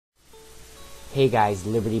Hey guys,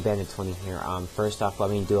 Liberty Bandit 20 here. First off, let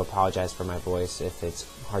me apologize for my voice if it's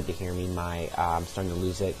hard to hear me. I'm starting to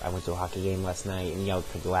lose it. I went to a hockey game last night and yelled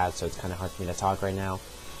pretty loud, so it's kind of hard for me to talk right now.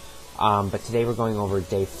 But today we're going over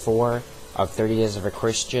day 4 of 30 Days of a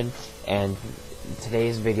Christian, and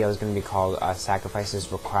today's video is going to be called Sacrifices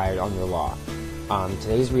Required Under Law.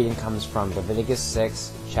 Today's reading comes from Leviticus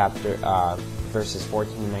 6, chapter verses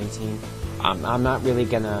 14 and 19. I'm not really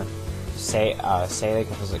gonna say it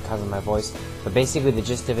because of my voice, but basically the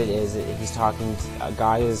gist of it is that he's talking.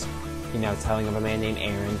 God is, telling of a man named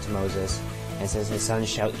Aaron to Moses, and says his sons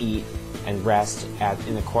shall eat and rest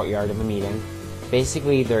in the courtyard of a meeting.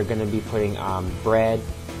 Basically, they're going to be putting bread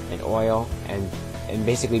and oil and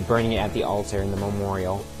basically burning it at the altar in the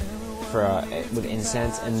memorial with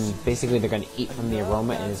incense, and basically they're going to eat from the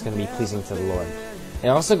aroma, and it's going to be pleasing to the Lord. It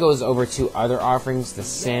also goes over two other offerings: the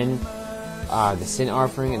sin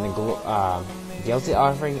offering and the guilty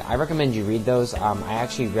offering. I recommend you read those. I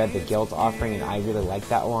actually read the guilt offering, and I really like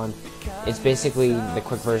that one. It's basically the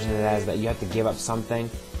quick version of that is that you have to give up something.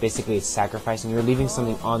 Basically, it's sacrificing. You're leaving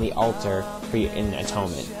something on the altar for you in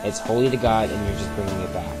atonement. It's holy to God, and you're just bringing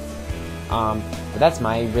it back. But that's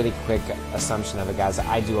my really quick assumption of it, guys.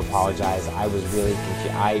 I do apologize. I was really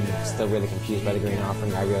confused. I'm still really confused by the grain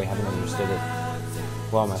offering. I really haven't understood it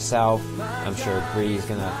well myself. I'm sure Bree's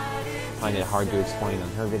gonna find it hard to explain on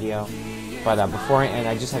her video. But before I end,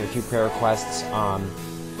 I just have a few prayer requests.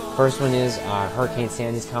 First one is Hurricane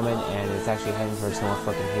Sandy's coming, and it's actually heading towards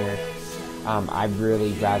Norfolk and here. I'd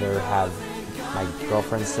really rather have my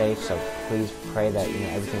girlfriend safe, so please pray that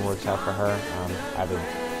everything works out for her. I would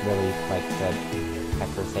really like to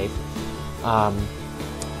have her safe.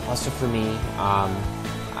 Also for me,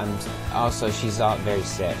 she's very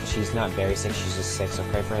sick. She's not very sick, she's just sick, so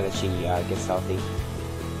pray for her that she gets healthy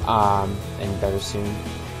and better soon.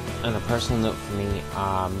 On a personal note for me,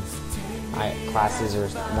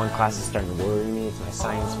 one class is starting to worry me. It's my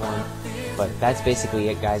science one, but that's basically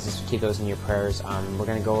it, guys. Just keep those in your prayers. We're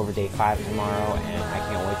gonna go over day 5 tomorrow, and I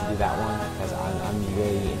can't wait to do that one because I'm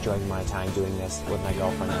really enjoying my time doing this with my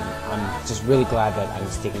girlfriend, and I'm just really glad that I'm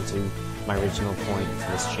sticking to my original point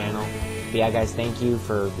for this channel. But yeah, guys, thank you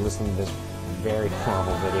for listening to this very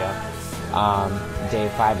horrible video. Day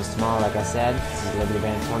 5 is tomorrow, like I said. This is Liberty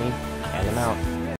Bandit 20, and I'm out.